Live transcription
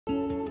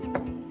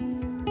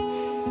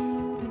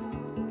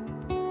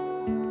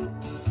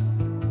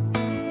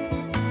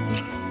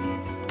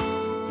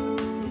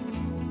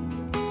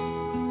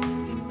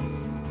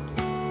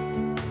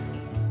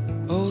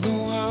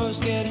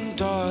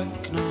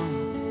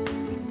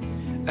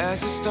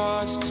as it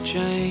starts to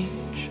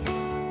change.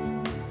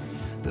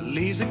 The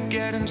leaves are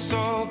getting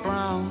so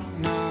brown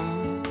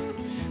now,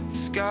 the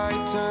sky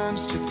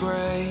turns to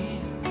grey.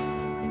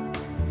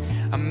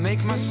 I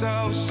make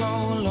myself so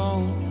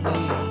lonely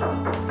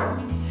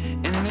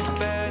in this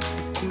bed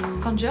for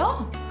two.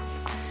 Bonjour.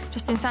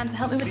 Just in time to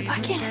help me with the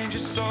packing.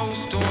 Changes so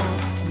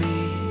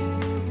stormy.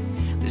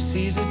 The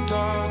seas are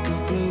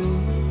darker blue.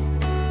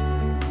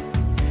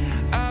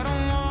 I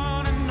don't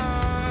want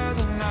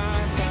another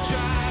night. We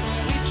tried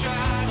and we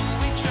tried and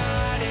we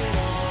tried it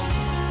all.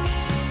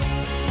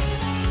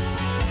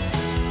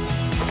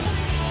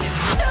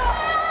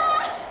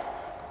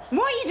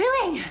 What are you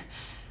doing?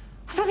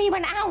 I thought that you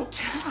went out.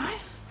 All right.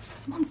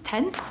 Someone's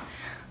tense.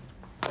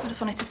 I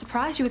just wanted to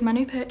surprise you with my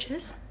new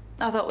purchase.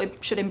 I thought we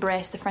should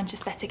embrace the French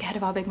aesthetic ahead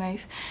of our big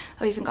move.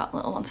 I've even got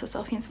little ones for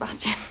Sophie and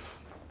Sebastian.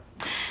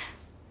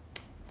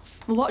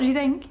 Well, what do you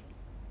think?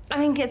 I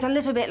think it's a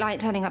little bit like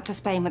turning up to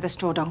Spain with a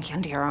straw donkey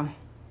under your arm.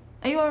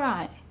 Are you all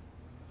right?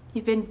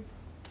 You've been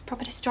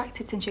proper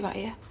distracted since you got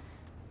here.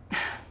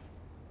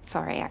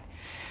 Sorry,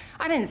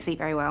 I didn't sleep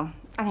very well.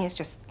 I think it's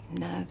just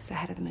nerves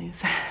ahead of the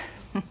move.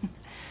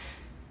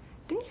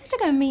 Didn't you have to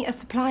go meet a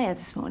supplier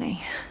this morning?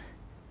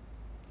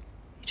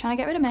 You trying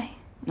to get rid of me?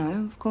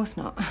 No, of course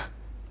not.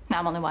 No,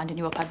 I'm only winding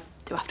you up. I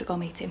do have to go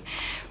meet him.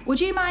 Would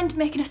you mind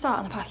making a start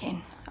on the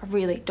packing? I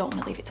really don't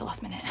want to leave it till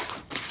last minute.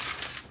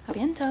 A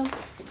biento.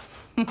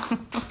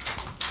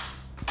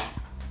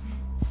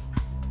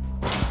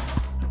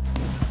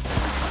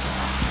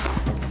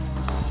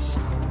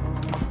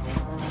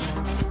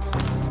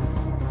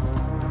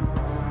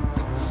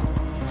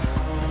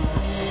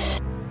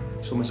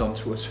 Someone's on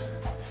to us.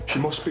 She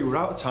must be. We're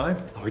out of time.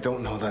 We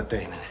don't know that,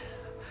 Damon.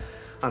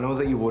 I know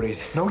that you're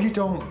worried. No, you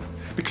don't.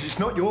 Because it's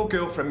not your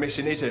girlfriend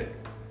missing, is it?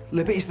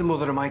 Liberty's the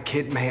mother of my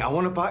kid, mate. I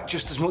want her back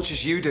just as much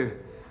as you do.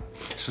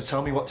 So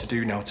tell me what to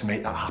do now to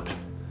make that happen.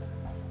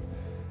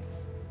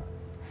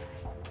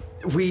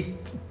 We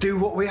do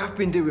what we have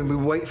been doing. We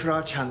wait for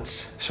our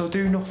chance. So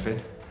do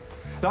nothing?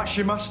 That's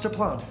your master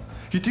plan?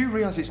 You do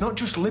realise it's not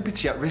just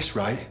Liberty at risk,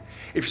 right?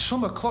 If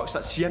Summer clocks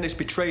that Sienna's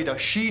betrayed her,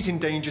 she's in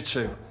danger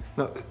too.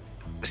 No,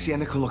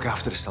 Sienna can look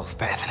after herself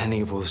better than any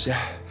of us.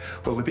 Yeah,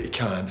 well, Liberty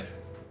can't.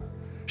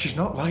 She's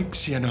not like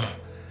Sienna.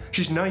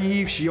 She's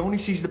naive. She only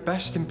sees the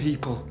best in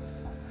people.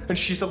 And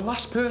she's the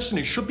last person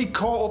who should be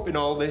caught up in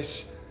all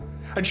this.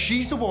 And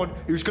she's the one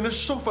who's going to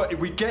suffer if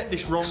we get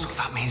this wrong. So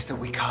that means that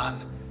we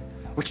can't.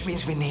 Which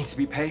means we need to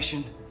be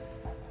patient.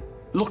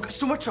 Look,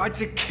 someone tried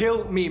to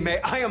kill me,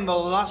 mate. I am the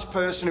last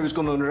person who's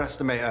going to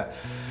underestimate her.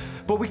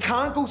 But we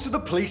can't go to the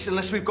police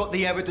unless we've got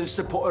the evidence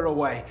to put her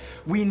away.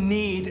 We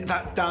need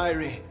that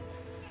diary.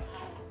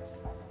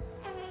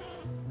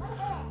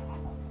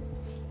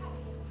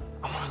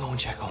 I want to go and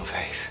check on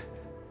Faith.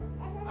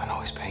 I know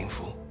it's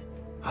painful,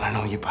 and I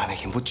know you're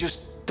panicking, but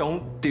just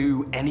don't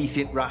do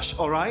anything rash,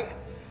 all right?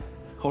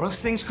 Or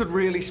else things could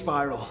really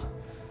spiral.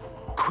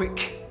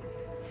 Quick.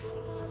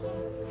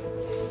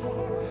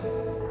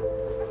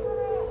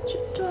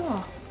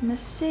 J'adore.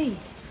 Merci.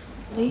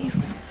 Leave.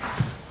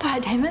 All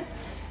right, Damon.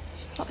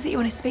 What was it you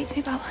wanted to speak to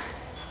me about?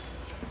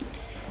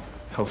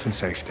 Health and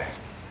safety.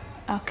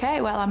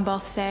 OK, well, I'm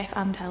both safe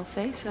and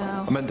healthy, so...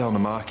 I went down the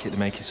market. They're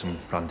making some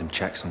random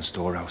checks on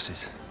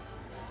storehouses.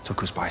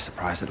 Took us by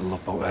surprise at the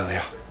Love Boat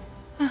earlier.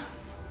 Oh.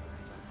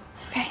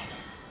 OK.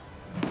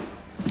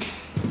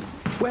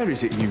 Where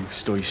is it you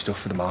store your stuff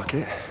for the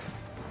market?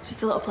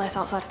 Just a little place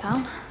outside of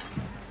town.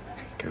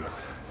 Cool.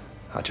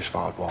 I just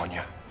thought I'd warn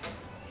you.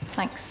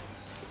 Thanks.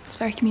 It's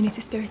very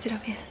community-spirited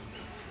of you.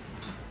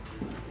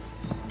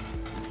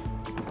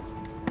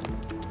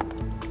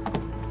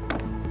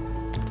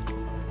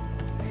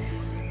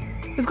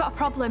 We've got a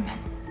problem.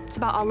 It's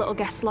about our little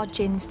guest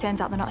lodgings.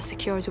 Turns out they're not as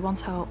secure as we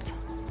once hoped.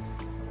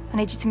 I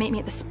need you to meet me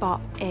at the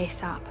spot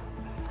ASAP.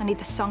 I need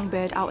the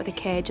songbird out of the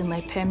cage and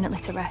laid permanently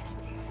to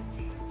rest.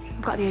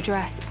 I've got the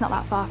address. It's not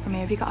that far from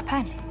here. Have you got a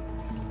pen?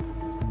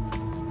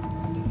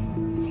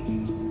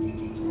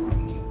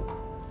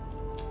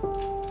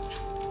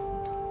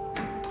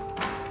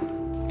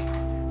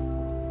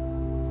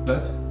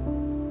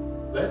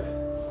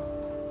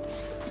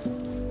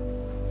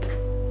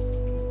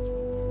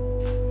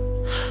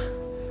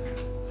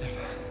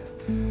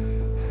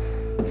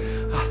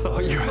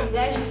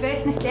 There's your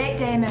first mistake,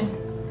 Damon.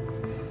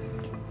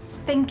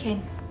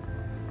 Thinking.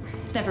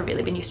 It's never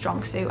really been your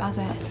strong suit, has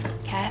it?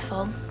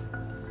 Careful.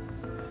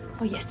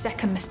 Well, your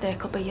second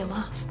mistake will be your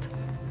last.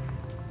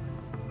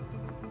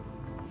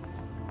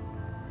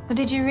 Or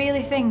did you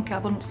really think I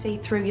wouldn't see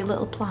through your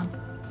little plan?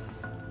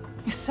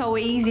 It was so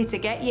easy to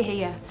get you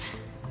here.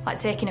 Like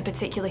taking a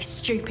particularly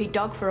stupid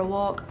dog for a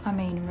walk. I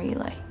mean,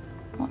 really.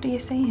 What do you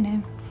see in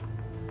him?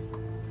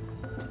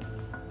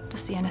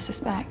 Does Sienna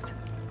suspect?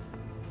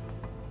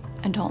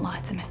 And don't lie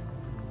to me.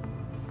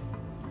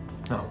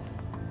 No.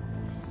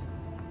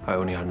 I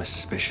only had my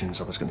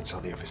suspicions. I was going to tell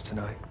the others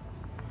tonight.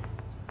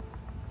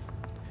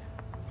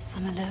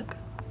 Summer, look.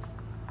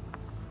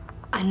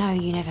 I know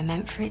you never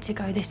meant for it to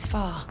go this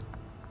far.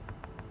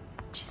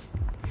 Just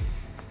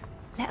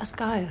let us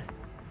go.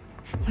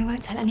 We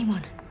won't tell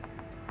anyone.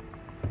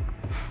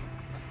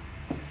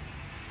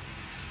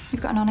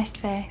 You've got an honest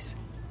face.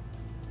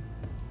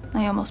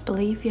 I almost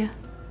believe you.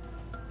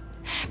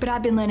 But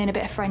I've been learning a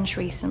bit of French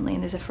recently,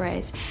 and there's a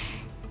phrase,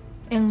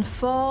 il ne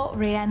faut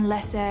rien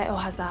laisser au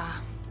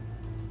hasard,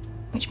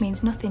 which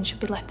means nothing should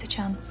be left to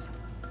chance.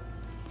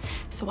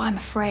 So I'm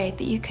afraid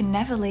that you can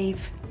never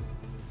leave.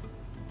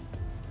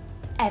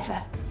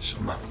 Ever.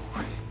 Summer.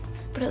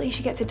 But at least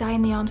you get to die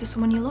in the arms of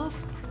someone you love.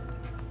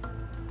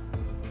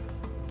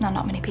 Now,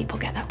 not many people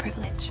get that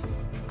privilege.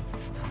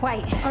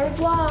 Wait. Au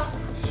revoir.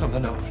 Summer,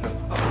 no.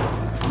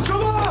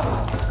 Summer!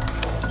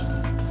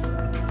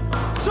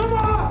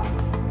 Summer!